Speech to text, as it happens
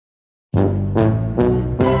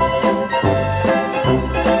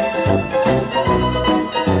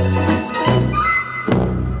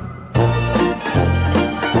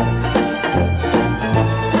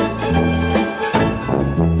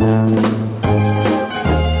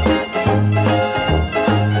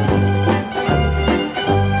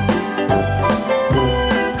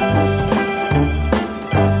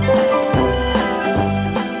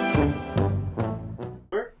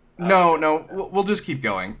just keep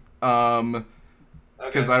going.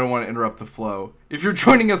 Because I don't want to interrupt the flow. If you're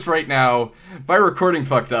joining us right now, my recording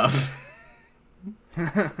fucked up.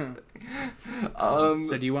 So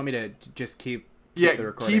do you want me to just keep the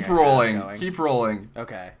recording? Keep rolling. Keep rolling.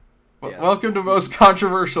 Okay. Welcome to Most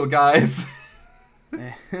Controversial, guys.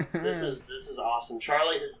 This is awesome.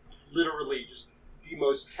 Charlie is literally just the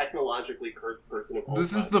most technologically cursed person of all time.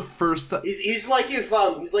 This is the first time. He's like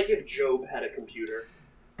if Job had a computer.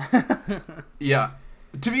 Yeah.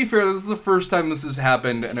 To be fair, this is the first time this has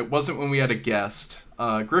happened, and it wasn't when we had a guest.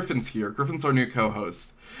 Griffin's here. Griffin's our new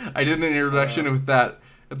co-host. I did an introduction with that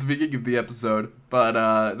at the beginning of the episode, but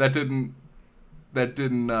that didn't. It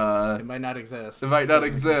might not exist. It might not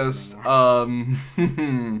exist. All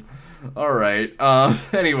right.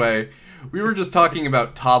 Anyway, we were just talking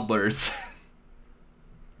about toddlers.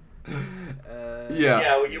 Yeah,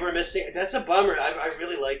 well, you were missing. That's a bummer. I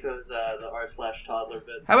really like those the r/toddler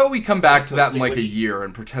bits. How about we come back to that in like a year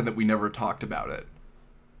and pretend that we never talked about it?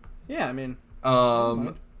 Yeah, I mean.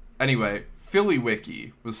 Anyway, Philly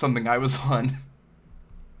Wiki was something I was on.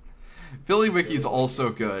 Philly Wiki's also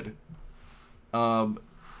good. All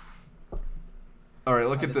right,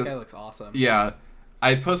 look at this. This guy looks awesome. Yeah,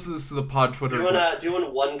 I posted this to the pod Twitter.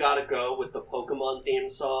 Doing One Gotta Go with the Pokemon theme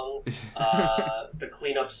song, the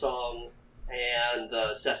cleanup song, and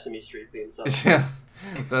the Sesame Street theme song. Yeah,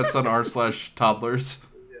 that's on r/toddlers.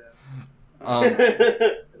 Yeah.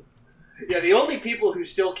 Yeah, the only people who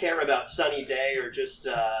still care about Sunny Day are just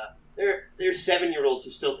they're 7-year-olds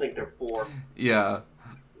who still think they're 4. Yeah.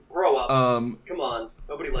 Grow up. Come on,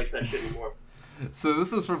 nobody likes that shit anymore. So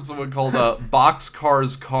this is from someone called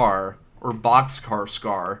Boxcar's Car or Boxcar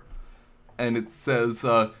Scar, and it says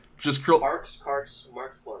just curl. Marks Clark.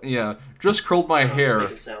 Yeah, just curled my hair.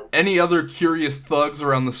 Any other curious thugs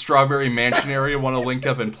around the Strawberry Mansion area want to link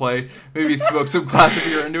up and play? Maybe smoke some glass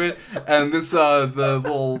if you're into it. And this the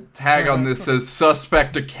little tag on this says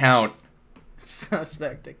suspect account.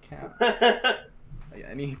 Suspect account.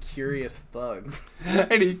 Any curious thugs?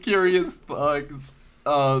 Any curious thugs?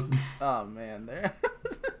 Oh man,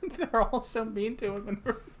 they're all so mean to him.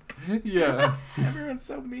 Yeah. Everyone's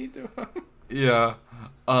so mean to him. Yeah.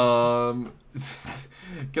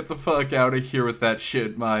 Get the fuck out of here with that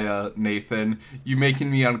shit, my Nathan. You making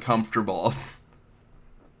me uncomfortable.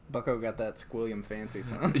 Bucko got that Squilliam fancy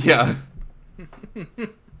son. Yeah.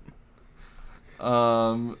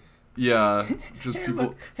 Yeah. Just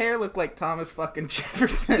hair look like Thomas fucking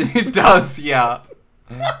Jefferson. It does, yeah.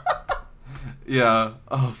 Yeah.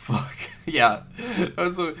 Oh fuck. Yeah.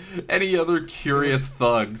 Any other curious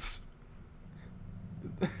thugs?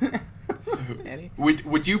 Any?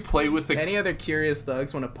 Would you play with any other curious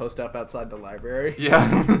thugs want to post up outside the library?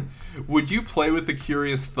 Yeah. Would you play with a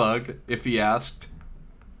curious thug if he asked?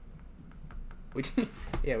 Would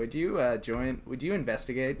you join? Would you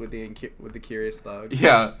investigate with the curious thug?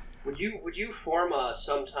 Yeah. Would you form a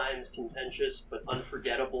sometimes contentious but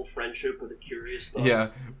unforgettable friendship with a curious thug? Yeah.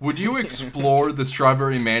 Would you explore the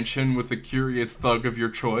Strawberry Mansion with a curious thug of your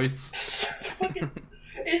choice?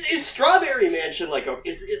 Is Strawberry Mansion like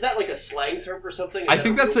is that like a slang term for something? I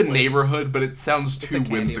think that's a neighborhood, but it sounds too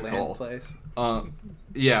whimsical. Place.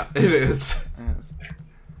 Yeah, it is.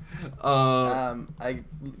 I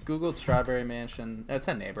googled Strawberry Mansion. It's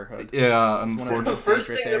a neighborhood. Yeah, it's one of the first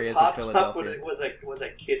thing areas that popped of up Philadelphia. was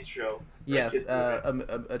a kids show. Yes,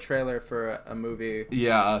 a trailer for a movie.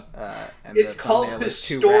 Yeah. And it's called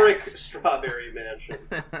Historic Strawberry Mansion.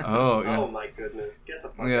 Oh, yeah. Oh my goodness! Get the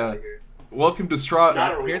fuck out of here. Welcome to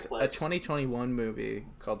Here's a 2021 movie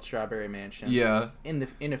called Strawberry Mansion. Yeah. In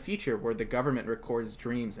a future where the government records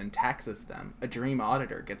dreams and taxes them, a dream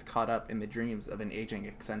auditor gets caught up in the dreams of an aging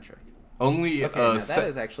eccentric. Only now that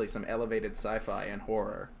is actually some elevated sci-fi and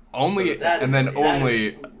horror. I wonder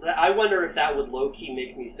if that would low-key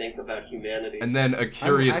make me think about humanity. And then a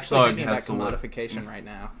curious thug has to commodification right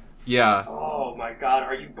now. Yeah. Oh my god,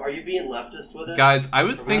 are you being leftist with it? Guys, I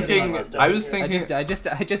was thinking I just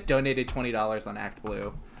donated $20 on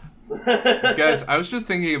ActBlue. Guys, I was just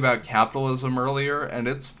thinking about capitalism earlier, and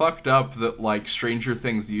it's fucked up that like Stranger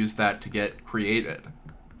Things used that to get created.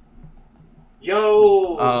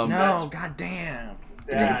 Yo, no, goddamn.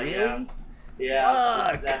 Yeah.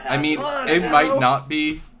 I mean, it might not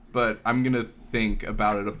be, but I'm gonna think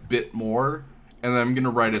about it a bit more, and then I'm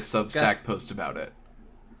gonna write a Substack post about it.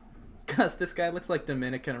 Cause this guy looks like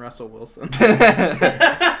Dominican Russell Wilson.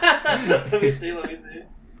 Let me see.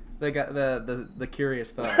 They got the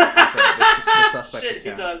curious thug. The suspect Shit,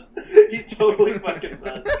 account. he does. He totally fucking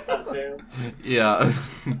does. Goddamn. Yeah.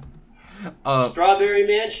 Strawberry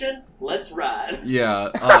Mansion, let's ride.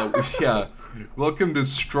 Yeah. Yeah. Welcome to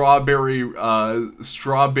Strawberry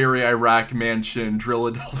Iraq Mansion,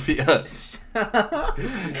 Philadelphia.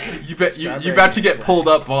 You about to get pulled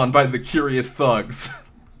up on by the curious thugs.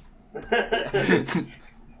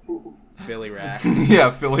 Philly Rack.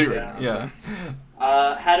 Yeah, Philly Rack. Yeah.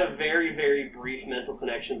 Had a very, very brief mental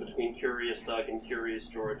connection between Curious Thug and Curious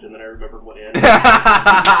George, and then I remembered what ended.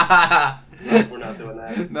 We're not doing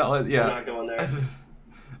that. No, yeah. We're not going there.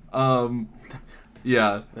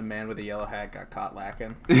 Yeah. The man with the yellow hat got caught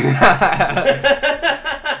lacking. Yeah,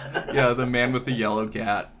 the man with the yellow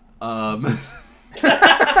cat. Let's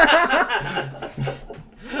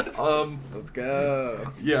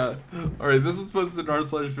go. Yeah. Alright, this is posted in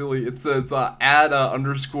r/Philly. It says, add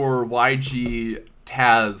 _YG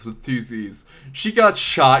Taz with 2 Z's. She got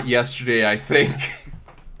shot yesterday, I think.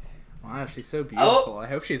 Wow, she's so beautiful. I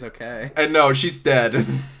hope she's okay. And no, she's dead.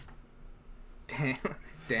 Damn.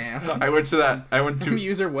 I went to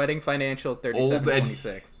user wedding financial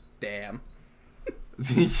 3726. Damn.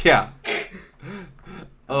 Yeah.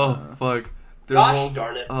 Oh, fuck. Gosh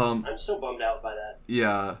darn it. I'm so bummed out by that.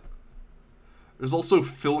 Yeah. There's also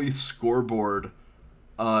Philly Scoreboard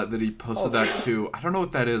that he posted that too. I don't know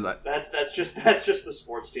what that is. That's just the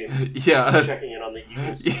sports teams. Yeah. Checking in on the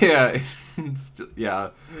Eagles. Yeah.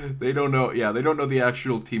 Yeah. They don't know. Yeah, they don't know the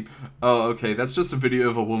actual team. Oh, okay. That's just a video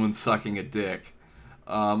of a woman sucking a dick.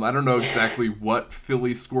 I don't know exactly what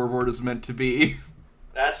Philly Scoreboard is meant to be.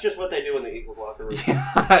 That's just what they do in the Eagles locker room.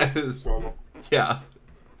 Yeah. It's normal. Yeah.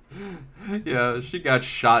 Yeah, she got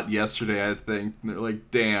shot yesterday, I think. And they're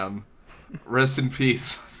like, damn. Rest in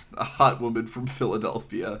peace. A hot woman from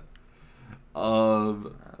Philadelphia.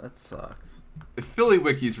 That sucks. Philly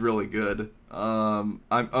Wiki's really good. I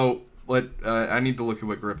need to look at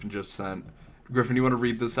what Griffin just sent. Griffin, you want to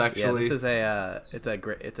read this actually? Yeah, this is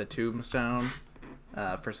it's a tombstone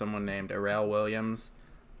for someone named Arel Williams.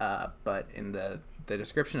 But in the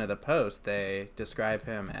description of the post, they describe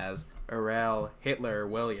him as Arel Hitler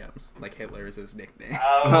Williams. Like Hitler is his nickname.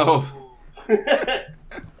 Oh.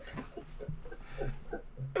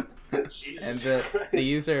 Jesus And Christ. the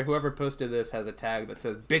user, whoever posted this, has a tag that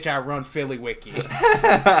says, "Bitch, I run Philly Wiki."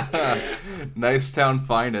 Nice town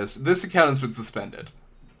finest. This account has been suspended.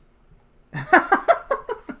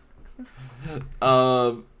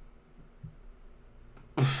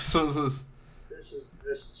 This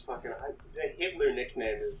is fucking. The Hitler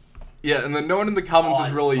nickname is. Yeah, and then no one in the comments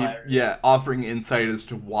is really awe-inspiring. offering insight as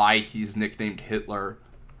to why he's nicknamed Hitler.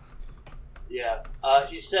 Yeah,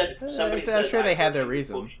 he said somebody I'm said sure they had their he was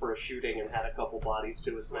reason. booked for a shooting and had a couple bodies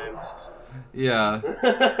to his name. Yeah.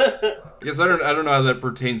 I guess I don't know how that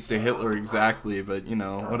pertains to Hitler exactly, but you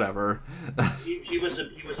know, whatever. he was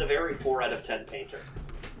a very 4 out of 10 painter.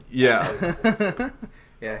 Yeah.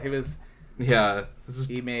 Yeah, he was. Yeah.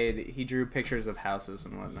 He drew pictures of houses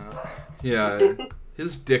and whatnot. Yeah.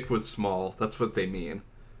 His dick was small. That's what they mean.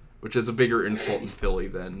 Which is a bigger insult in Philly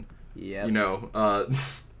than, Yeah. you know,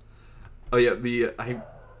 oh yeah, Gus,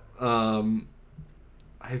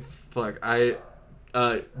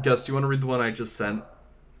 do you want to read the one I just sent?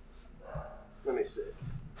 Let me see.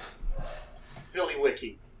 Philly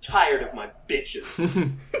Wiki, tired of my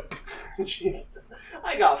bitches. Jeez.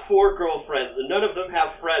 I got 4 girlfriends and none of them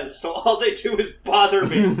have friends, so all they do is bother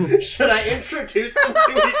me. Should I introduce them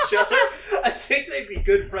to each other? I think they'd be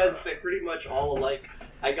good friends. They pretty much all alike.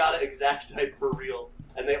 I got an exact type for real.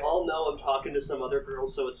 And they all know I'm talking to some other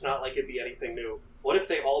girls, so it's not like it'd be anything new. What if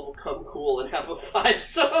they all become cool and have a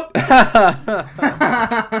 5-sum?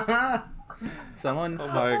 Someone, Oh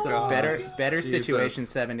my God. better Jesus. situation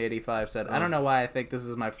 785 said, "I don't know why I think this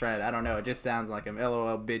is my friend. I don't know. It just sounds like him.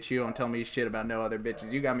 LOL, bitch. You don't tell me shit about no other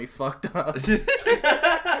bitches. You got me fucked up."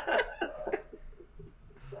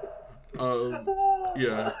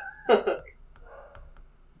 Yeah.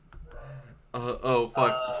 Oh,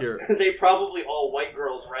 fuck, here. They probably all white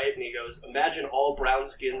girls, right? And he goes, imagine all brown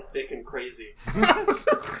skin, thick and crazy. I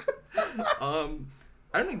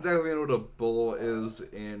don't exactly know what a bull is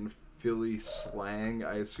in Philly slang.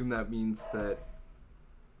 I assume that means that,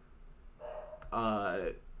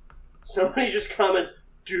 Somebody just comments,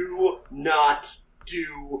 do not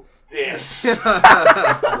do this.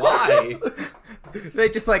 why? They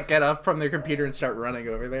just like get up from their computer and start running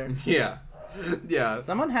over there. Yeah. Yeah.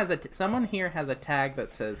 Someone here has a tag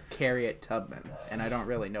that says "Carry it Tubman," and I don't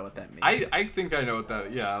really know what that means. I think I know what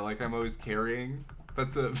that, yeah, like I'm always carrying.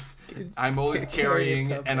 That's a, I'm always Carry it, carrying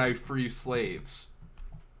Tubman. and I free slaves.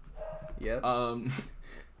 Yep. I'll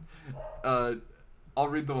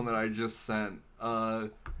read the one that I just sent.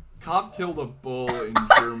 Cop killed a bull in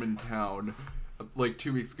Germantown like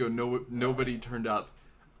 2 weeks ago. Nobody turned up.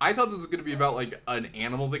 I thought this was gonna be about like an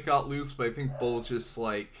animal that got loose, but I think bull is just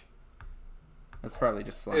like That's probably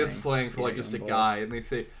just slang. It's slang for like just a guy, and they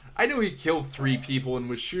say, I know he killed 3 people and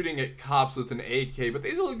was shooting at cops with an AK, but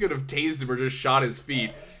they still could have tased him or just shot his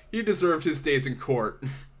feet. He deserved his days in court.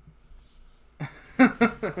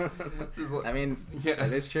 I mean, yeah.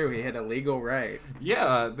 that is true. He had a legal right.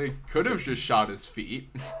 Yeah, they could have just shot his feet.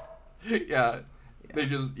 Yeah. They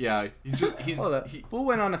just, yeah, he's Hold up. Fool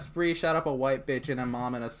went on a spree, shot up a white bitch and a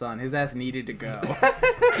mom and a son. His ass needed to go.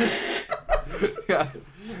 Yeah.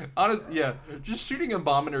 Yeah. Just shooting a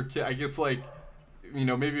mom and her kid, I guess, like, you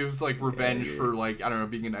know, maybe it was, like, revenge for, like, I don't know,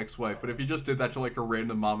 being an ex-wife. But if he just did that to, like, a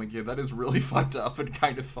random mom and kid, that is really fucked up and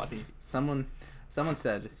kind of funny. Someone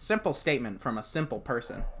said, simple statement from a simple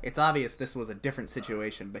person. It's obvious this was a different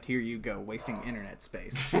situation, but here you go, wasting internet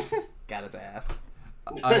space. Got his ass.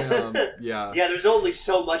 Yeah. Yeah, there's only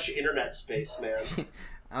so much internet space, man.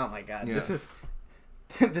 Oh my god, Yeah. this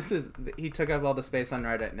is he took up all the space on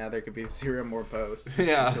Reddit. Now there could be 0 more posts.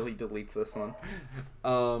 Yeah. Until he deletes this one.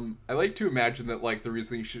 I like to imagine that, like, the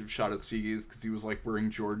reason he should have shot his feet is because he was, like, wearing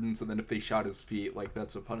Jordans, and then if they shot his feet, like,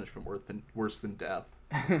 that's a punishment worse than death.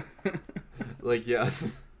 Like, yeah.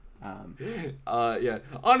 Yeah.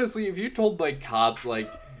 Honestly, if you told, like, cops,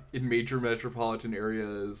 like, in major metropolitan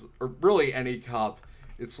areas, or really any cop,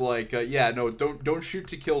 it's like, yeah, no, don't shoot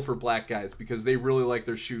to kill for black guys because they really like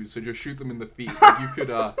their shoes, so just shoot them in the feet. Like, you could,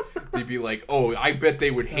 they'd be like, oh, I bet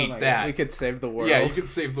they would hate that. God. We could save the world. Yeah, you could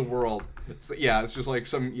save the world. So, yeah, it's just like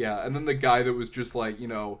and then the guy that was just like, you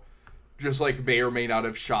know, just like may or may not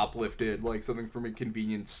have shoplifted like something from a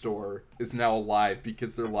convenience store is now alive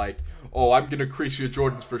because they're like, oh, I'm gonna crease your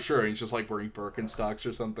Jordans for sure, and he's just like wearing Birkenstocks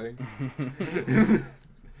or something.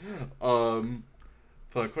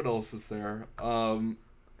 Fuck, what else is there?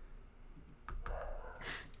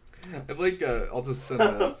 I'd like, I'll just send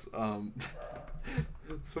this.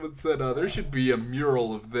 Someone said, there should be a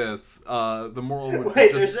mural of this. The moral would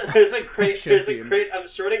Wait, be just... there's a great, I'm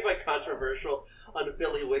sorting by controversial on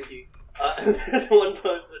Philly Wiki. There's one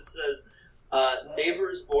post that says,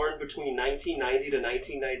 neighbors born between 1990 to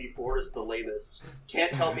 1994 is the lamest.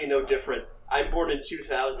 Can't tell me no different. I'm born in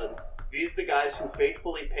 2000. These the guys who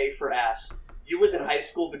faithfully pay for ass. You was in high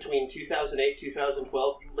school between 2008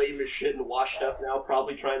 2012. You lame as shit and washed up now,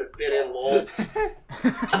 probably trying to fit in, lol.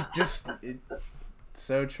 Just, it's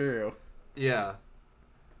so true. Yeah.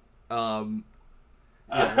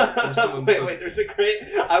 Wait, there's a great...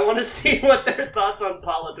 I want to see what their thoughts on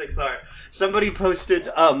politics are. Somebody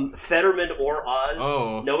posted Fetterman or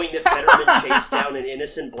Oz, knowing that Fetterman chased down an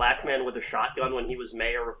innocent black man with a shotgun when he was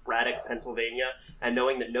mayor of Braddock, Pennsylvania, and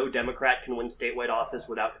knowing that no Democrat can win statewide office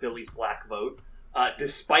without Philly's black vote.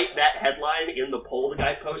 Despite that headline in the poll the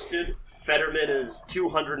guy posted, Fetterman is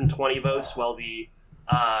 220 votes, while the...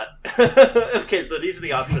 okay, so these are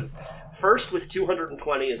the options. First with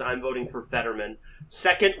 220 is I'm voting for Fetterman.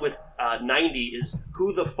 Second with 90 is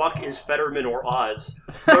who the fuck is Fetterman or Oz.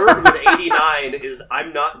 Third with 89 is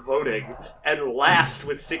I'm not voting. And last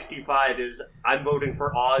with 65 is I'm voting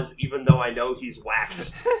for Oz even though I know he's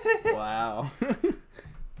whacked. Wow.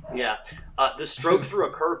 Yeah. The stroke threw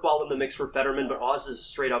a curveball in the mix for Fetterman, but Oz is a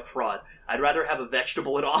straight-up fraud. I'd rather have a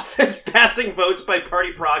vegetable in office passing votes by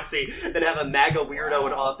party proxy than have a MAGA weirdo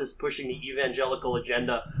in office pushing the evangelical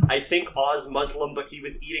agenda. I think Oz Muslim, but he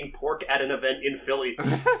was eating pork at an event in Philly.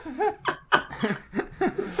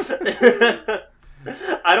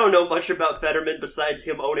 I don't know much about Fetterman besides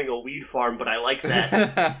him owning a weed farm, but I like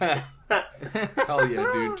that. Hell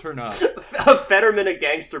yeah, dude, turn up. Fetterman a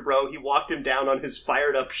gangster, bro. He walked him down on his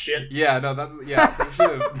fired up shit. Yeah, no, that's... Yeah,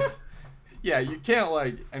 yeah, you can't,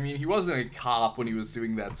 like... I mean, he wasn't a cop when he was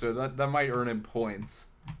doing that, so that might earn him points.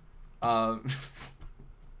 I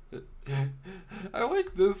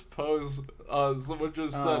like this post. Someone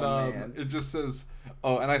just said, man. it just says...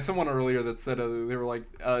 Oh, and I saw one earlier that said, they were like,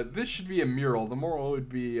 this should be a mural. The moral would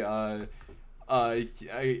be,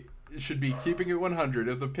 it should be keeping it 100.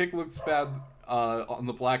 If the pic looks bad on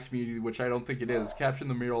the black community, which I don't think it is, caption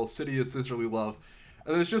the mural, City of Sisterly Love.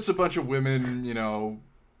 And there's just a bunch of women, you know,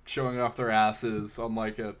 showing off their asses on,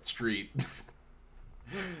 like, a street. It's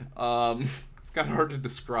kind of hard to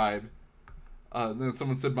describe. Then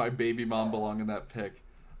someone said, my baby mom belonged in that pic.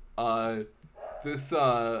 This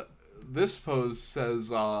post says,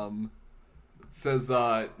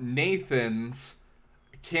 Nathan's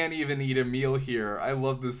can't even eat a meal here. I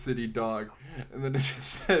love the city dog. And then it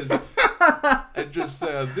just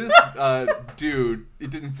said, this dude,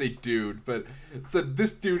 it didn't say dude, but it said,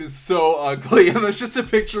 this dude is so ugly. And it's just a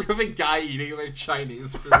picture of a guy eating like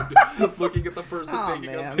Chinese food, looking at the person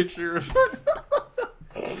taking a picture of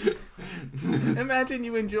Imagine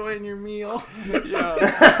you enjoying your meal.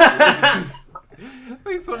 Yeah.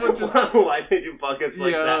 Like someone just Why they do buckets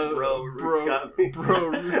like Yeah, that, bro? Roots got me. bro,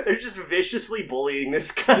 Roots. They're just viciously bullying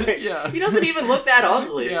this guy. Yeah. He doesn't even look that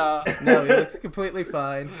ugly. Yeah. No, he looks completely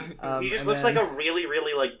fine. He just and looks then like a really,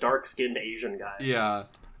 really like dark-skinned Asian guy. Yeah.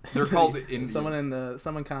 They're called Indian.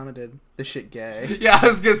 someone commented the shit gay. Yeah, I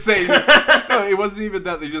was gonna say no, it wasn't even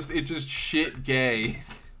that. It just shit gay.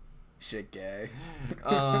 Shit gay.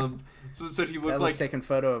 So it said he looked Fellas like taking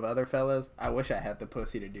photo of other fellows. I wish I had the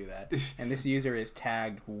pussy to do that. And this user is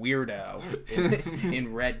tagged weirdo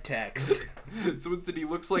in red text. So it said he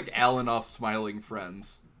looks like Alan off Smiling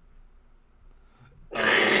Friends.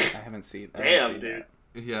 I haven't seen. Damn, dude.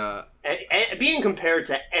 Yeah. And being compared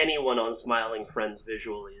to anyone on Smiling Friends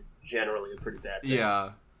visually is generally a pretty bad thing. Yeah.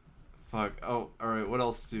 Fuck. Oh, all right. What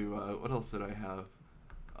else did I have?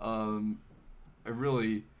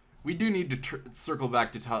 We do need to circle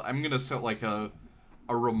back to I'm gonna set like a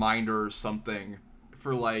reminder or something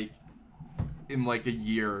for like in like a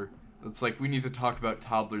year. It's like we need to talk about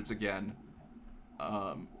toddlers again.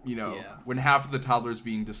 When half of the toddlers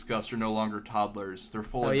being discussed are no longer toddlers; they're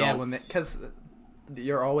full adults. Yeah, because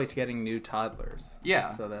you're always getting new toddlers.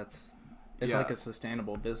 Yeah. So it's like a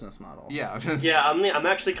sustainable business model. Yeah. Yeah, I'm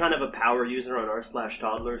actually kind of a power user on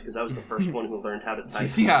r/toddlers because I was the first one who learned how to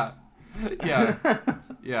type.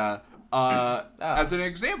 Yeah. As an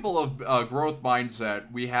example of growth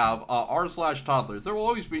mindset, we have r/toddlers. There will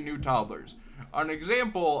always be new toddlers. An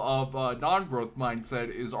example of non-growth mindset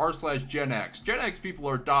is r/Gen X. Gen X people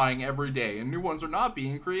are dying every day, and new ones are not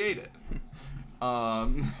being created.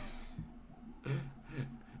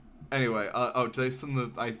 Anyway, did I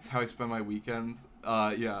send how I spend my weekends?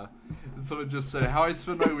 Yeah. Someone just said, how I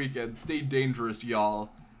spend my weekends, stay dangerous, y'all.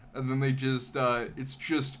 And then they just, it's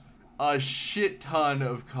just a shit ton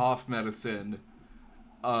of cough medicine.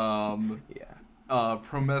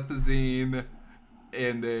 Promethazine,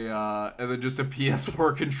 and then just a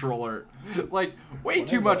PS4 controller. Like, way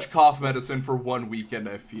too much cough medicine for one weekend,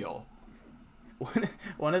 I feel.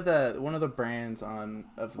 One of the brands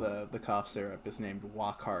of the cough syrup is named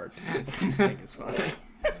Walk Hard, which I think is funny.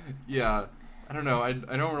 Yeah, I don't know. I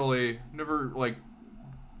don't really never like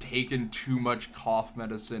taken too much cough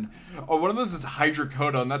medicine. Oh, one of those is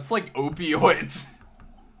hydrocodone. That's like opioids.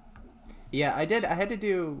 Yeah, I did. I had to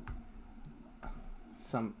do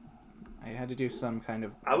some kind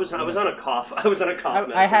of. I was on a cough. I was on a cough.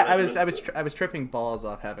 I was tripping balls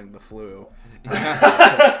off having the flu.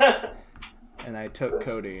 And I took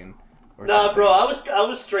codeine. Nah, bro, I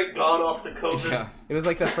was straight gone off the COVID. Yeah. It was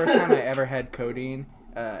like the first time I ever had codeine,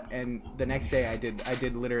 and the next day I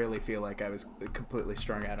did literally feel like I was completely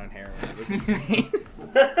strung out on heroin. It was insane.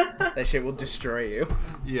 That shit will destroy you.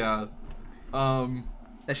 Yeah.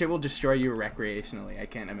 That shit will destroy you recreationally. I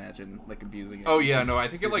can't imagine like abusing it. Oh yeah, no, I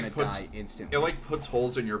think You're it like gonna puts die instantly. it like puts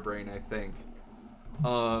holes in your brain, I think.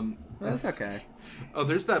 That's okay. Oh,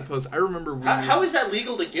 there's that post. I remember how is that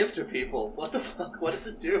legal to give to people? What the fuck? What does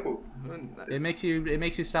it do? It makes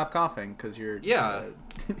you stop coughing because you're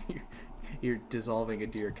you're dissolving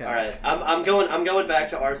into your couch. All right, I'm going back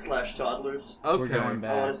to r/toddlers. Okay. We're going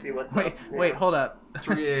back. I want to see what's up. Wait, hold up.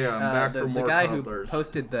 3 a.m. Back for more the guy toddlers. who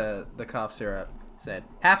posted the cough syrup said,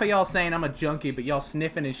 half of y'all saying I'm a junkie, but y'all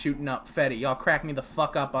sniffing and shooting up Fetty. Y'all crack me the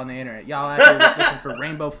fuck up on the internet. Y'all out here looking for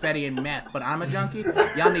rainbow Fetty and meth, but I'm a junkie?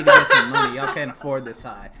 Y'all need to get some money. Y'all can't afford this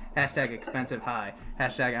high. Hashtag expensive high.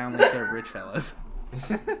 Hashtag I only serve rich fellas.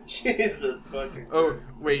 Jesus fucking Christ. Oh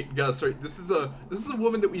wait, Gus, sorry. This is a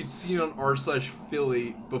woman that we've seen on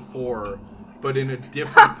r/Philly before, but in a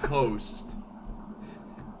different post.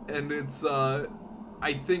 And it's I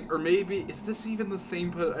think, or maybe is this even the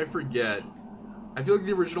same post? I forget. I feel like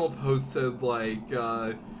the original post said like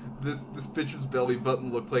this bitch's belly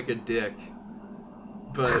button looked like a dick,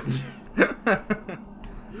 but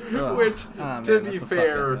which to be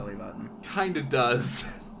fair, kind of does.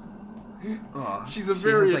 Oh, She's a she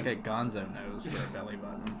very has like a gonzo nose for a belly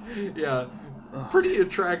button. Yeah, pretty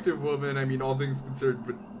attractive woman. I mean, all things considered,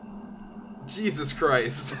 but Jesus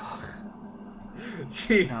Christ.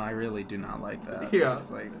 No, I really do not like that. Yeah.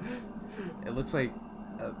 It looks like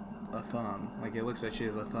a thumb. Like, it looks like she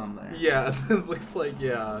has a thumb there. Yeah, it looks like,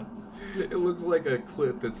 yeah. It looks like a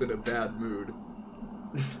clit that's in a bad mood.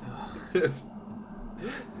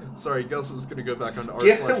 Sorry, Gus was going to go back on r/.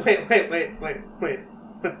 Wait.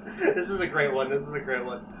 This is a great one. It's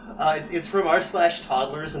from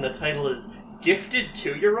r/toddlers, and the title is Gifted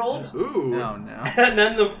 2-Year-Old. Ooh. Oh, no. And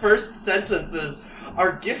then the first sentence is,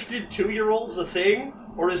 are gifted 2-year-olds a thing?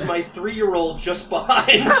 Or is my 3-year-old just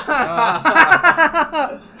behind?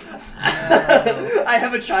 I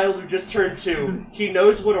have a child who just turned 2. He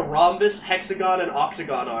knows what a rhombus, hexagon, and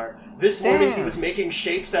octagon are. This morning he was making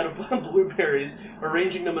shapes out of blueberries,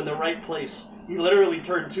 arranging them in the right place. He literally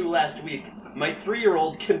turned 2 last week. My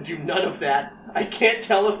 3-year-old can do none of that. I can't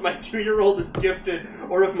tell if my 2-year-old is gifted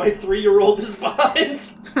or if my 3-year-old is behind.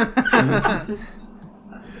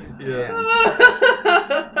 Yeah.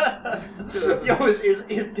 Yo,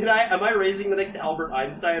 am I raising the next Albert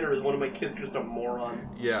Einstein, or is one of my kids just a moron?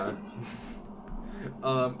 Yeah.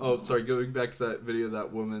 Oh, sorry, going back to that video of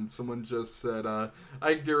that woman, someone just said,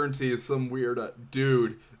 I guarantee some weird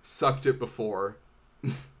dude sucked it before.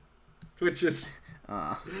 Which is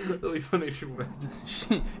really funny to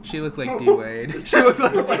imagine. She looked like D-Wade. She looked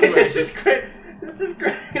like D-Wade. This is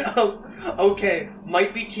great. Okay,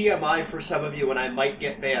 might be TMI for some of you, and I might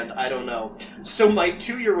get banned. I don't know. So my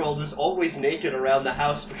 2-year-old is always naked around the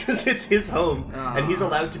house because it's his home, and he's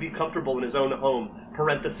allowed to be comfortable in his own home.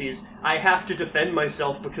 Parentheses. I have to defend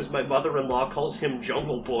myself because my mother-in-law calls him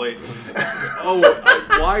Jungle Boy.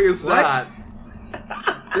 Why is that?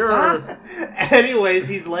 There are... Anyways,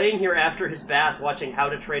 he's laying here after his bath watching How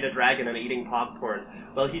to Train a Dragon and eating popcorn.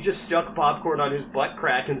 Well, he just stuck popcorn on his butt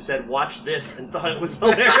crack and said, "Watch this," and thought it was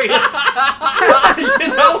hilarious. You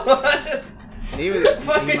know what?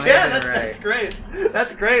 That's great.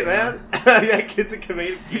 That's great, man. That kid's a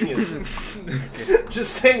comedic genius.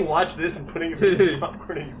 Just saying "watch this" and putting a piece of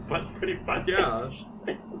popcorn in your butt's pretty funny. Yeah.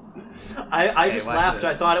 I just laughed.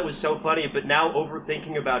 This. I thought it was so funny, but now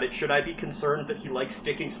overthinking about it, should I be concerned that he likes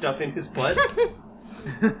sticking stuff in his butt?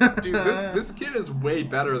 Dude, this kid is way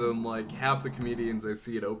better than, like, half the comedians I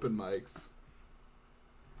see at open mics.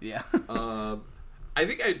 Yeah. I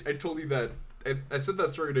think I told you that, I said that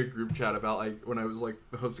story to a group chat about, like, when I was, like,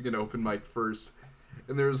 hosting an open mic first,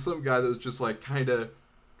 and there was some guy that was just, like, just,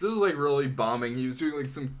 like, really bombing. He was doing, like,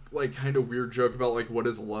 some, like, kind of weird joke about, like, what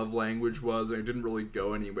his love language was, and it didn't really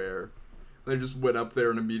go anywhere. And I just went up there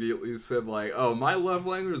and immediately said, like, oh, my love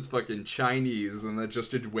language is fucking Chinese, and that just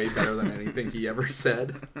did way better than anything he ever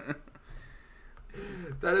said.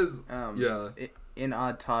 That is, yeah. In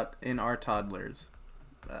our toddlers,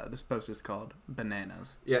 this post is called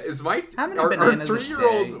Bananas. Yeah, How many are bananas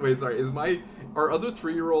 3-year-olds, a day? wait, sorry, are other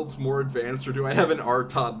 3-year-olds more advanced, or do I have an R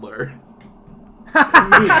toddler? There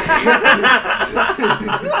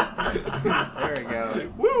we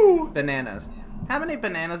go. Woo! Bananas. How many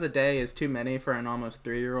bananas a day is too many for an almost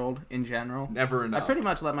 3-year-old in general? Never enough. I pretty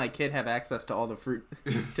much let my kid have access to all the fruit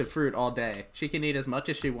all day. She can eat as much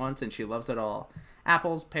as she wants, and she loves it all.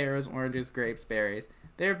 Apples, pears, oranges, grapes, berries.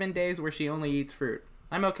 There have been days where she only eats fruit.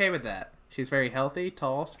 I'm okay with that. She's very healthy,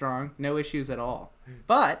 tall, strong, no issues at all.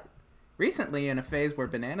 But recently, in a phase where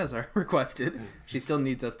bananas are requested, she still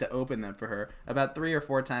needs us to open them for her about 3 or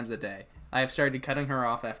 4 times a day. I have started cutting her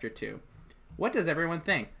off after 2. What does everyone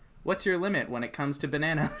think? What's your limit when it comes to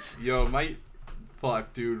bananas? Yo,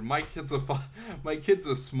 fuck, dude. My kid's a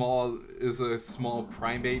small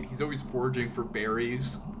primate. He's always foraging for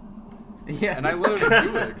berries. Yeah. And I let him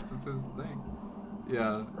do it because it's his thing.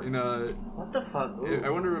 Yeah, What the fuck?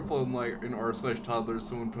 I wonder if in r/toddlers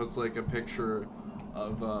someone puts like a picture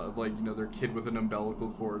of like their kid with an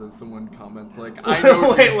umbilical cord, and someone comments like, "I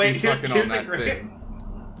know kids be sucking on that thing."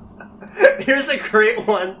 Here's a great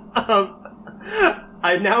one.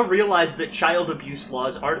 I now realize that child abuse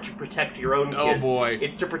laws aren't to protect your own kids. Oh boy.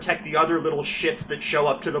 It's to protect the other little shits that show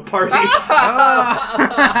up to the party.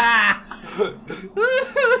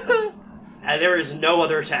 And there is no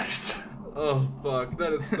other text. Oh fuck,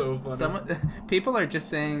 that is so funny. People are just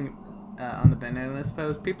saying on the bananas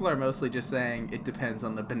post, people are mostly just saying it depends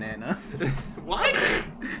on the banana. What?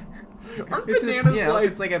 Aren't bananas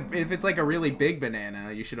if it's like a really big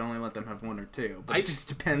banana, you should only let them have 1 or 2. But it just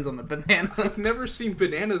depends on the banana. I've never seen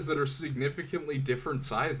bananas that are significantly different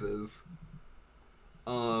sizes.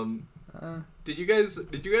 Did you guys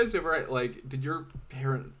ever did your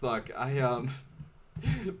parent my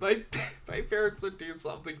parents would do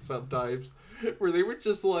something sometimes where they would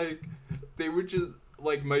just my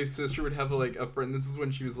sister would have a friend. This is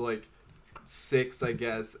when she was 6, I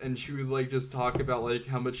guess, and she would just talk about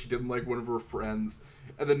how much she didn't like one of her friends,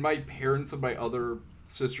 and then my parents and my other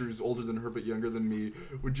sister who's older than her but younger than me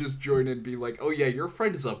would just join in and be like, "Oh yeah, your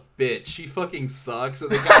friend is a bitch. She fucking sucks." So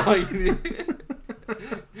they got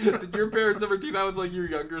Did your parents ever do that with your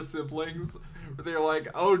younger siblings? Where they're like,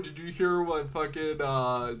 "Oh, did you hear what fucking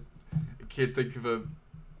I can't think of a,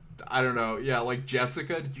 I don't know, yeah,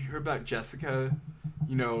 Jessica? Did you hear about Jessica?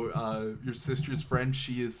 Your sister's friend,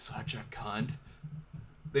 she is such a cunt."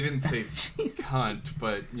 They didn't say cunt,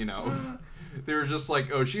 but they were just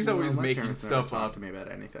like, "Oh, she's always making stuff talk up." to me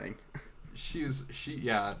about anything.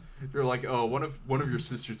 They're like, oh, one of your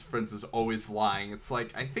sister's friends is always lying. It's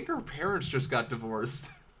like, I think her parents just got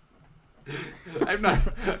divorced. I'm not.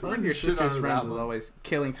 One of your sister's friends is always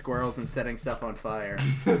killing squirrels and setting stuff on fire.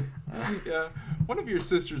 Yeah, one of your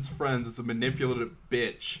sister's friends is a manipulative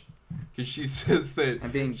bitch. Because she says that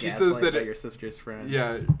I'm being gaslighted by your sister's friend.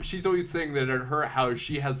 Yeah, she's always saying that at her house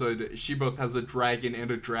she both has a dragon and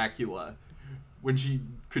a Dracula, when she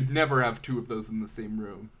could never have two of those in the same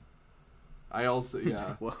room. I also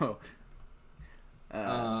Whoa.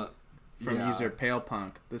 From user Pale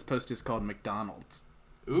Punk, this post is called McDonald's.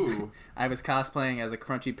 Ooh. I was cosplaying as a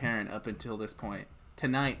crunchy parent up until this point.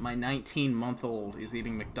 Tonight, my 19-month-old is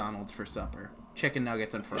eating McDonald's for supper. Chicken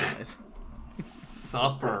nuggets and fries.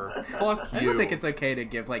 Supper. Fuck you. I don't think it's okay to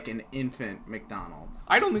give, like, an infant McDonald's.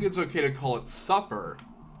 I don't think it's okay to call it supper.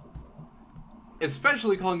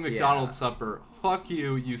 Especially calling McDonald's supper. Fuck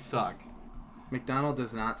you, you suck. McDonald's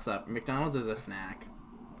is not supper. McDonald's is a snack.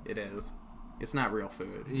 It is. It's not real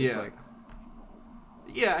food. It's yeah.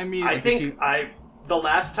 Yeah, I mean... I think the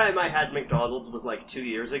last time I had McDonald's was like 2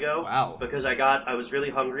 years ago. Wow. Because I was really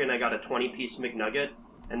hungry and I got a 20-piece McNugget,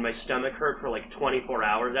 and my stomach hurt for like 24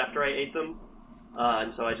 hours after I ate them.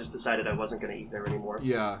 And so I just decided I wasn't going to eat there anymore.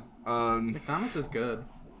 Yeah. McDonald's is good.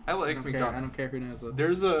 I like McDonald's. I don't care who knows it.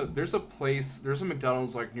 There's a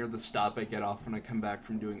McDonald's like near the stop I get off when I come back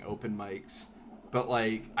from doing open mics. But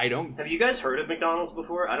like, I don't... Have you guys heard of McDonald's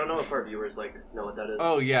before? I don't know if our viewers like know what that is.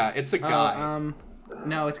 Oh yeah, it's a guy.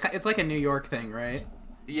 No, it's like a New York thing, right?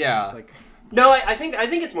 Yeah. It's like... No, I think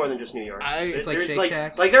it's more than just New York. It's like Shake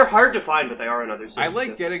Shack. Like they're hard to find, but they are in other cities. I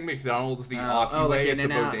like getting McDonald's the Aki way at the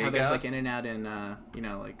bodega. How there's like In-N-Out in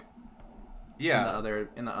like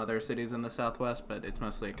in the other cities in the Southwest, but it's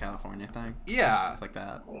mostly a California thing. Yeah, it's like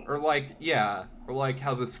that. Or like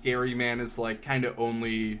how the Scary Man is like kind of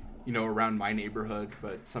only around my neighborhood,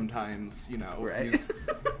 but sometimes right.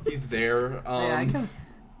 he's there. Yeah, I can.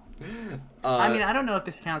 I mean, I don't know if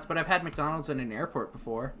this counts, but I've had McDonald's in an airport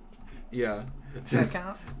before. Yeah. Does that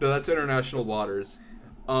count? No, that's international waters.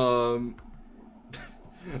 Oh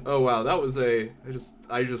wow, that was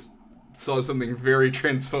I just saw something very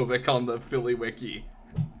transphobic on the Philly Wiki.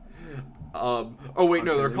 Oh wait,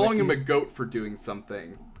 no, they're calling him a goat for doing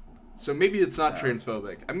something. So maybe it's not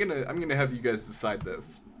transphobic. I'm gonna have you guys decide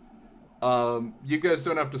this. You guys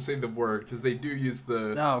don't have to say the word because they do use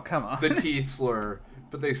the come on. the T slur,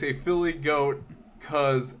 but they say Philly goat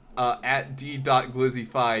cause at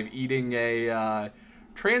d.glizzy5 eating a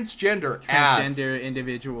transgender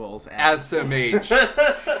individuals SMH.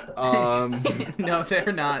 No,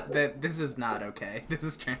 they're not. This is not okay. This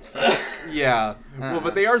is transphobic. Yeah. Well,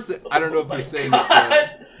 but they are. I don't know if they're saying this.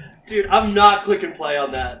 Dude, I'm not clicking play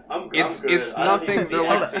on that. I'm good. It's nothing. They're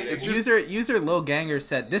like, it's just user Lil Ganger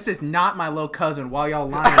said, "This is not my little cousin." While y'all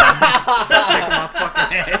lying, my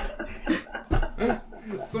fucking head.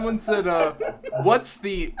 Someone said, "What's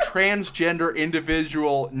the transgender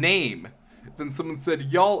individual name?" Then someone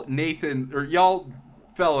said, "Y'all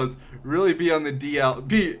fellas really be on the DL.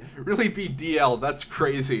 Really be DL. That's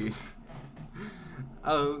crazy."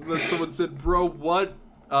 Then someone said, "Bro, what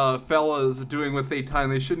fellas doing with their time?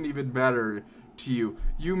 They shouldn't even matter to you.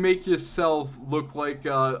 You make yourself look like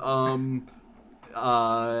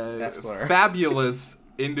fabulous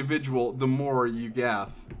individual the more you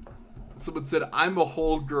gaff." Someone said, "I'm a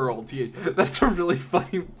whole girl." That's a really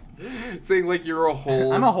funny saying, like you're a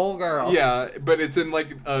whole. I'm a whole girl. Yeah, but it's in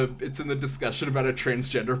the discussion about a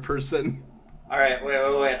transgender person. All right,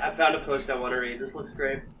 wait. I found a post I want to read. This looks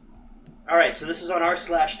great. All right, so this is on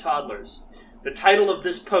r/toddlers. The title of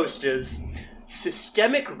this post is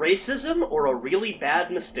 "Systemic Racism or a Really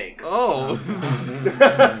Bad Mistake?" Oh.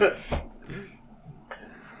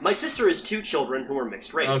 My sister has 2 children who are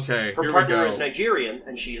mixed race. Okay, her partner is Nigerian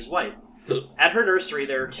and she is white. At her nursery,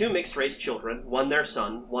 there are 2 mixed race children, one their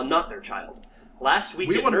son, one not their child. Last week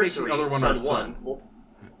at nursery, son 1,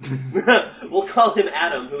 we'll call him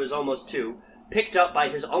Adam, who is almost 2, picked up by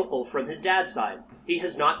his uncle from his dad's side. He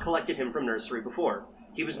has not collected him from nursery before.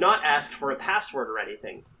 He was not asked for a password or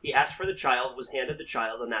anything. He asked for the child, was handed the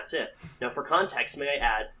child, and that's it. Now, for context, may I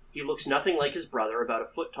add, he looks nothing like his brother, about a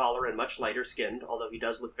foot taller and much lighter skinned, although he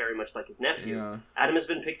does look very much like his nephew. Yeah. Adam has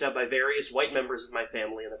been picked up by various white members of my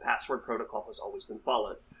family, and the password protocol has always been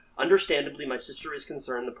followed. Understandably, my sister is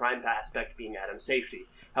concerned, the prime aspect being Adam's safety.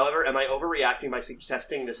 However, am I overreacting by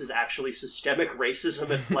suggesting this is actually systemic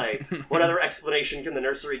racism at play? What other explanation can the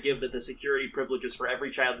nursery give that the security privileges for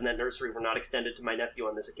every child in that nursery were not extended to my nephew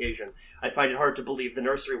on this occasion? I find it hard to believe the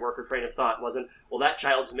nursery worker train of thought wasn't, well, that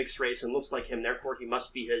child's mixed race and looks like him, therefore he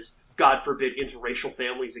must be his, God forbid, interracial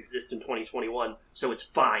families exist in 2021, so it's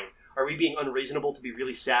fine. Are we being unreasonable to be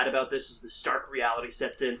really sad about this as the stark reality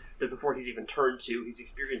sets in that before he's even turned 2, he's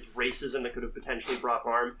experienced racism that could have potentially brought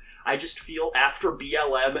harm? I just feel after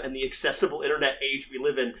BLM and the accessible internet age we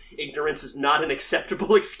live in, ignorance is not an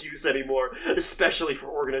acceptable excuse anymore, especially for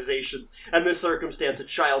organizations. And this circumstance, a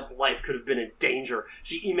child's life could have been in danger.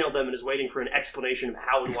 She emailed them and is waiting for an explanation of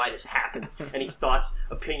how and why this happened. Any thoughts,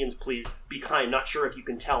 opinions, please? Be kind. Not sure if you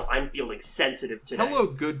can tell. I'm feeling sensitive today. Hello,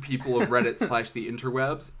 good people of Reddit / the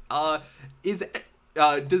interwebs.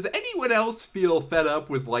 Does anyone else feel fed up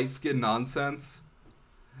with light skin nonsense?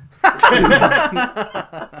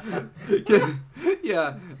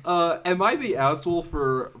 Yeah. Am I the asshole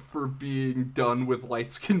for being done with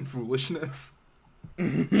light skin foolishness?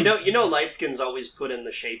 You know, light skins always put in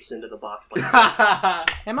the shapes into the box like this.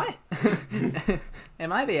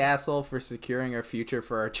 Am I the asshole for securing our future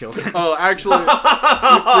for our children? Oh, actually,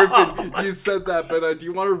 Griffin, you said that, but do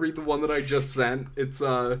you want to read the one that I just sent? It's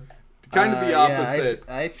kind of the opposite.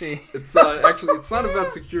 Yeah, I see. It's actually, it's not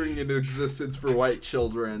about securing an existence for white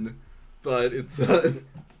children, but it's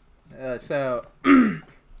so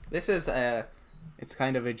this is it's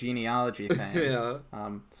kind of a genealogy thing. Yeah.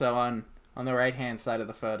 So on the right hand side of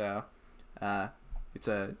the photo, it's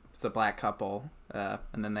a black couple,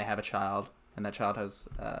 and then they have a child, and that child has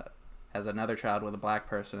another child with a black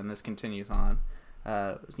person, and this continues on.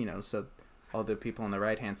 So all the people on the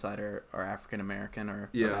right hand side are African American or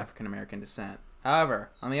of African American descent. However,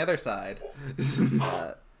 on the other side,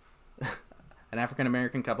 an African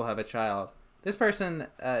American couple have a child. This person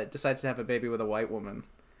decides to have a baby with a white woman.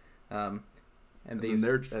 And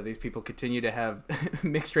these people continue to have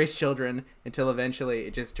mixed race children until eventually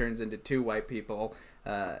it just turns into 2 white people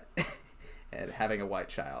and having a white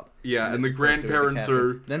child. Yeah, and the grandparents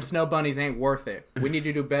are... Them snow bunnies ain't worth it. We need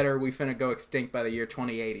to do better. We finna go extinct by the year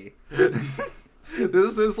 2080.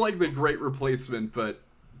 This is like The Great Replacement, but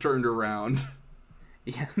turned around.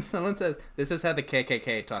 Yeah, someone says, this is how the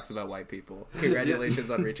KKK talks about white people.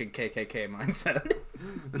 Congratulations on reaching KKK mindset.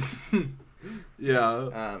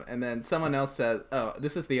 Yeah. And then someone else says, oh,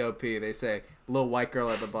 this is the OP. They say, little white girl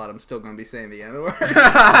at the bottom still gonna be saying the N-word.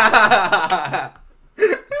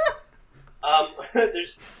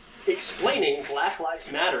 There's explaining Black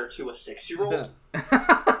Lives Matter to a 6-year-old.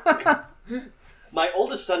 My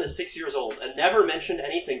oldest son is 6 years old and never mentioned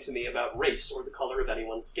anything to me about race or the color of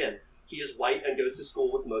anyone's skin. He is white and goes to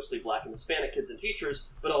school with mostly black and Hispanic kids and teachers,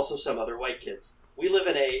 but also some other white kids. We live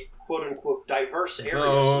in a quote-unquote diverse area,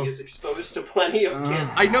 so he is exposed to plenty of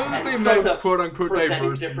kids. I know that they meant quote-unquote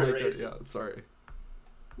diverse. Different races. Yeah, sorry.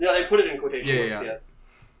 No, they put it in quotation marks,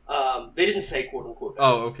 yeah. They didn't say quote-unquote diverse.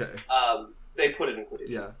 Oh, okay. They put it in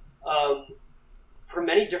quotation marks. Yeah. For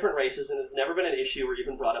many different races, and it's never been an issue or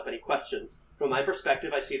even brought up any questions. From my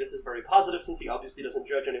perspective, I see this as very positive, since he obviously doesn't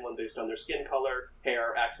judge anyone based on their skin color,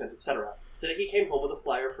 hair, accent, etc. Today he came home with a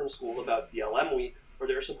flyer from school about BLM week, where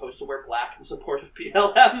they were supposed to wear black in support of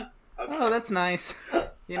BLM. Okay. Oh, that's nice.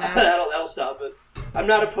 You know? That'll stop it. I'm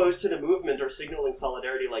not opposed to the movement or signaling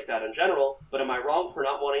solidarity like that in general, but am I wrong for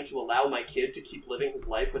not wanting to allow my kid to keep living his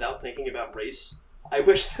life without thinking about race? I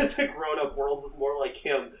wish that the grown-up world was more like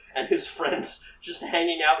him and his friends, just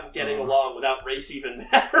hanging out and getting along without race even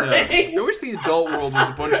mattering. Yeah. I wish the adult world was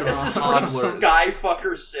a bunch of this is from toddlers.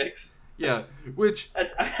 Skyfucker 6. Yeah, which...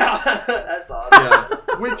 That's awesome. Yeah.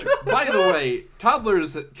 Which, by the way,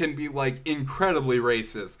 toddlers can be, like, incredibly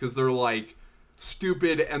racist, because they're, like,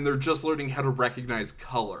 stupid, and they're just learning how to recognize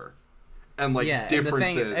color. And, like,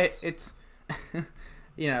 differences. And the thing,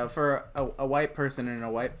 it's... for a white person in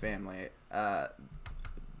a white family...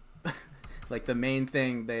 like the main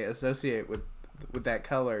thing they associate with that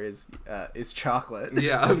color is chocolate.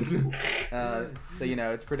 Yeah. So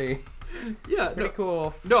it's pretty. Yeah. Pretty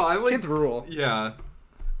cool. No, I like kids rule. Yeah.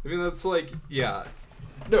 I mean that's like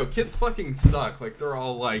No, kids fucking suck. Like they're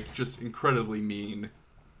all like just incredibly mean.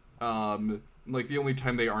 Like the only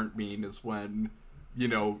time they aren't mean is when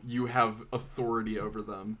you have authority over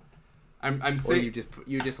them. I'm saying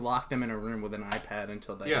you just lock them in a room with an iPad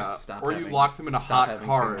until they stop. Or you lock them in a hot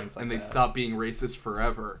car and they stop being racist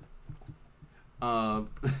forever.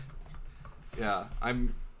 Yeah,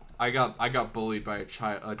 I got bullied by a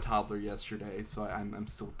toddler yesterday, so I'm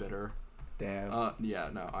still bitter. Damn.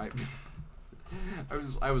 Yeah, no,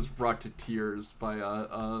 I was brought to tears by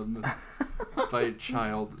by a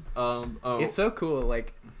child. It's so cool.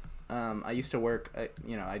 Like, I used to work. I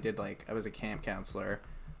was a camp counselor.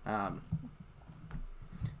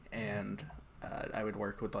 And I would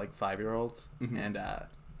work with like 5-year-olds, and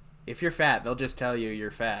if you're fat, they'll just tell you you're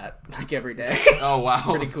fat like every day. Oh wow, it's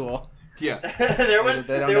pretty cool. Yeah,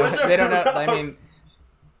 they don't know. I mean,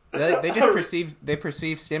 They just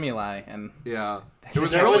perceive stimuli, and Yeah. It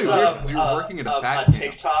was There really was weird because you were working at a fat camp.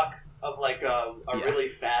 TikTok of like a really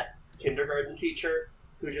fat kindergarten teacher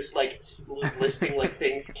who just like was listing like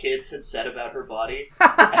things kids had said about her body,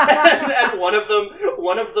 and one of them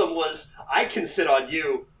was, "I can sit on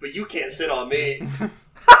you, but you can't sit on me."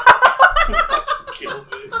 Killed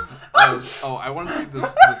me. I want to read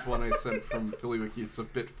this one I sent from Philly Wiki. It's a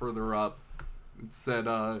bit further up. It said,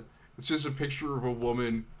 it's just a picture of a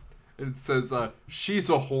woman, and it says,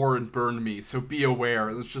 "She's a whore and burned me, so be aware."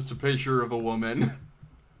 And it's just a picture of a woman.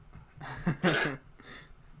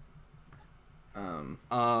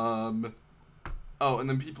 Oh, and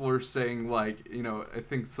then people are saying, like, you know, I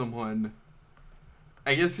think someone...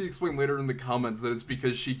 I guess he explained later in the comments that it's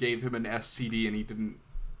because she gave him an STD and he didn't,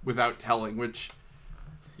 without telling, which,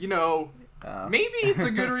 you know, maybe it's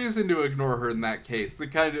a good reason to ignore her in that case. The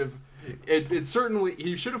kind of... It certainly...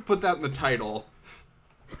 He should have put that in the title.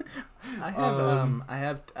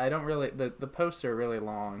 I don't really... The posts are really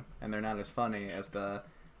long, and they're not as funny as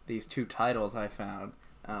these two titles I found.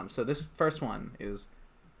 So this first one is,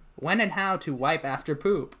 "When and how to wipe after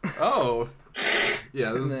poop." Oh.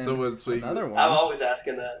 Yeah, this is so sweet. Another one. I'm always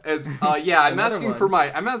asking that. It's I'm asking for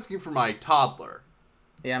my toddler.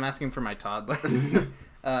 Yeah, I'm asking for my toddler.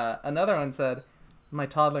 Another one said, "My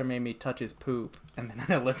toddler made me touch his poop," and then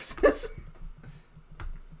an ellipsis.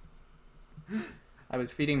 "I was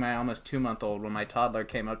feeding my almost 2-month-old when my toddler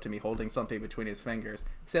came up to me holding something between his fingers.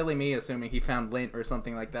 Silly me, assuming he found lint or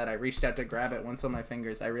something like that. I reached out to grab it. Once on my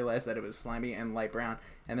fingers, I realized that it was slimy and light brown,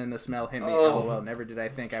 and then the smell hit me. Oh, well, never did I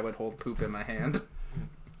think I would hold poop in my hand."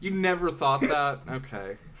 You never thought that?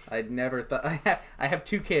 Okay. I never thought... I have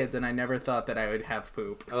 2 kids, and I never thought that I would have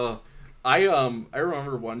poop. I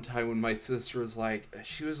remember one time when my sister was like...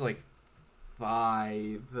 She was like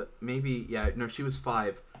 5... Maybe... Yeah, no, she was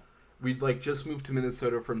 5. We'd, like, just moved to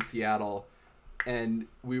Minnesota from Seattle, and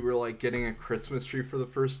we were, like, getting a Christmas tree for the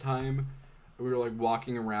first time. We were, like,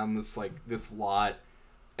 walking around this lot,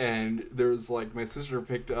 and there was, like, my sister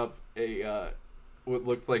picked up a, what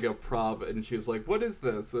looked like a prop, and she was like, "What is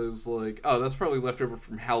this?" I was like, "Oh, that's probably leftover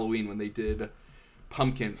from Halloween when they did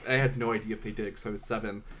pumpkins." I had no idea if they did, because I was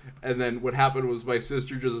 7. And then what happened was my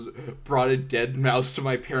sister just brought a dead mouse to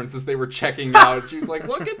my parents as they were checking out. She was like,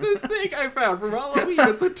 "Look at this thing I found from Halloween.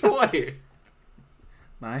 It's a toy."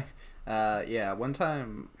 One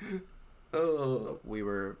time Oh.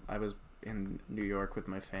 I was in New York with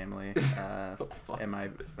my family, and my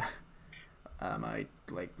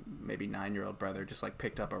like maybe 9-year-old brother just like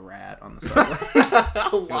picked up a rat on the subway.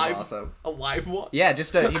 A live one? Yeah, he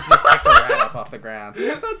just picked a rat up off the ground.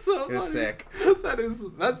 That's so funny. It was sick.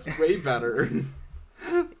 That's way better.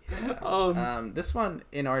 This one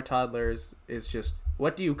in our toddlers is just,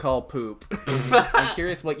 "What do you call poop?" I'm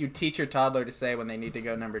curious what you teach your toddler to say when they need to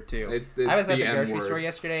go number 2. I was at the grocery store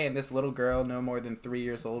yesterday, and this little girl, no more than 3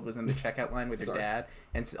 years old, was in the checkout line with her dad,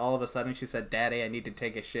 and all of a sudden she said, "Daddy, I need to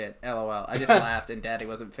take a shit." LOL. I just laughed, and Daddy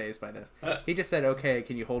wasn't fazed by this. He just said, "Okay,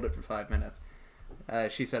 can you hold it for 5 minutes?"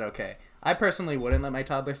 She said, "Okay." I personally wouldn't let my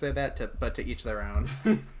toddler say that, but to each their own.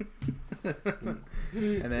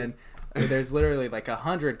 And then there's literally like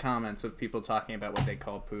 100 comments of people talking about what they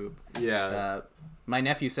call poop. Yeah. My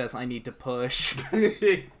nephew says, "I need to push."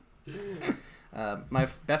 My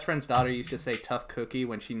best friend's daughter used to say "tough cookie"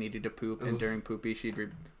 when she needed to poop, and during poopy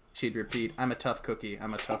she'd repeat, "I'm a tough cookie.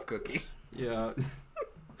 I'm a tough cookie." Yeah.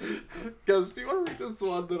 Guys, do you want to read this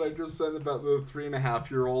one that I just sent about the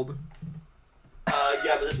 3.5-year-old?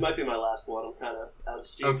 Yeah, but this might be my last one. I'm kind of out of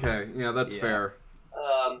steam. Okay, yeah, that's fair.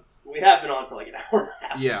 We have been on for like an hour and a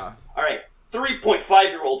half. Yeah. Alright,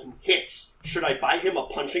 3.5-year-old who hits. Should I buy him a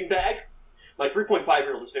punching bag? My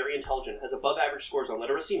 3.5-year-old is very intelligent, has above-average scores on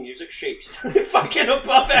literacy, music, shapes. Fucking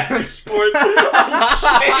above-average scores on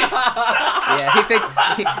shapes! Yeah,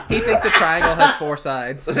 he thinks a triangle has 4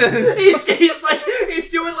 sides. He's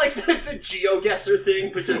doing like the GeoGuessr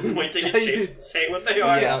thing, but just pointing at shapes and saying what they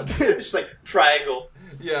are. Yeah. It's just like triangle.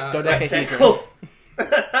 Yeah. Rectangle.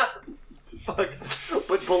 Fuck.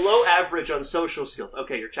 But below average on social skills.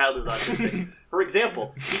 Okay, your child is autistic. For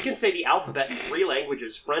example, he can say the alphabet in 3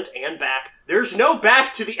 languages, front and back. There's no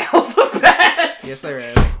back to the alphabet! Yes, there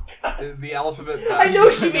is. The alphabet back. I know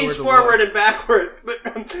she means forward and backwards, but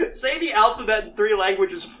say the alphabet in 3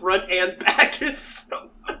 languages, front and back is so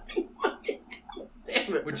funny.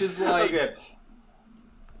 Damn it. Which is like... Okay.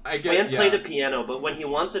 Play the piano, but when he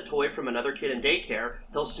wants a toy from another kid in daycare,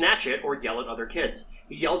 he'll snatch it or yell at other kids.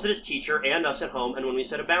 He yells at his teacher and us at home, and when we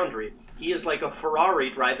set a boundary, he is like a Ferrari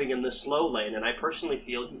driving in the slow lane, and I personally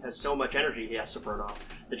feel he has so much energy he has to burn off.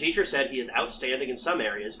 The teacher said he is outstanding in some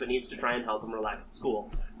areas, but needs to try and help him relax at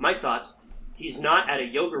school. My thoughts: He's not at a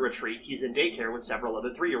yoga retreat. He's in daycare with several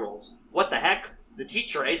other 3-year-olds. What the heck? The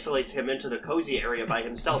teacher isolates him into the cozy area by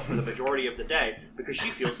himself for the majority of the day because she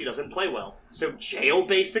feels he doesn't play well. So jail,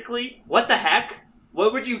 basically? What the heck?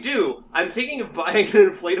 What would you do? I'm thinking of buying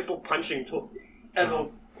an inflatable punching toy at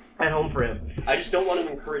home for him. I just don't want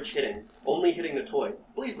to encourage hitting. Only hitting the toy.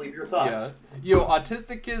 Please leave your thoughts. Yeah. Yo,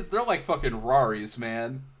 autistic kids, they're like fucking Raris,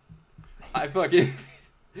 man. I fucking...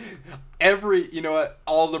 you know what,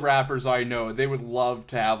 all the rappers I know, they would love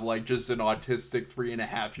to have like just an autistic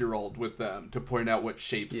 3.5-year-old with them to point out what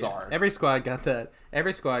shapes are. Every squad got that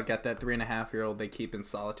 3.5-year-old they keep in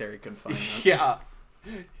solitary confinement. Yeah,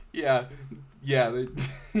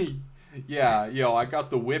 yo, I got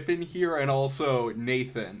the whip in here and also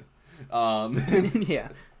Nathan. Yeah.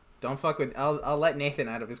 Don't fuck with. I'll let Nathan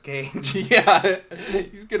out of his cage. Yeah,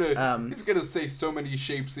 he's gonna say so many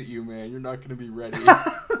shapes at you, man. You're not gonna be ready.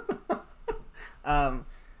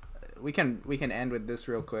 We can end with this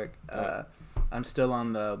real quick. I'm still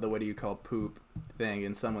on the what do you call poop thing,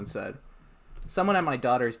 and someone at my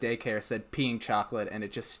daughter's daycare said peeing chocolate, and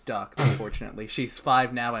it just stuck. Unfortunately, she's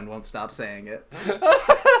 5 now and won't stop saying it.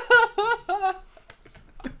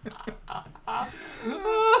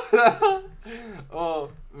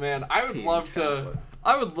 Oh man, I would love to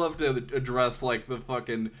address like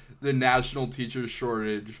the national teacher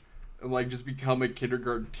shortage and like just become a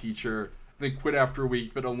kindergarten teacher, then quit after a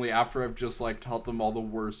week, but only after I've just like taught them all the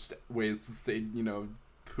worst ways to say,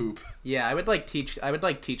 poop. Yeah, I would teach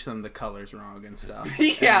them the colors wrong and stuff.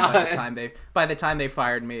 Yeah. And by the time they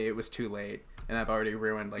fired me, it was too late, and I've already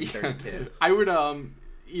ruined like 30 kids. I would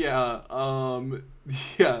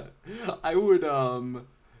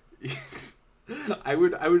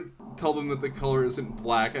I would tell them that the color isn't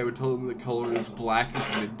black. I would tell them the color is black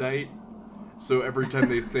as midnight. So every time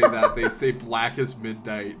they say that, they say black as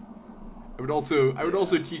midnight. I would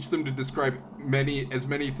also teach them to describe as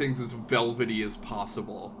many things as velvety as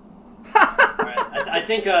possible. Alright, I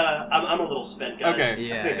think I'm a little spent, guys. Okay.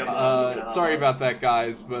 Yeah. I think I'm sorry about that,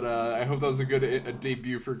 guys, but I hope that was a good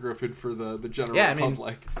debut for Griffin for the general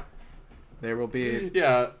public. There will be.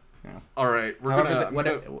 Yeah. All right.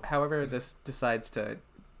 We're however this decides to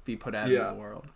be put out in the world.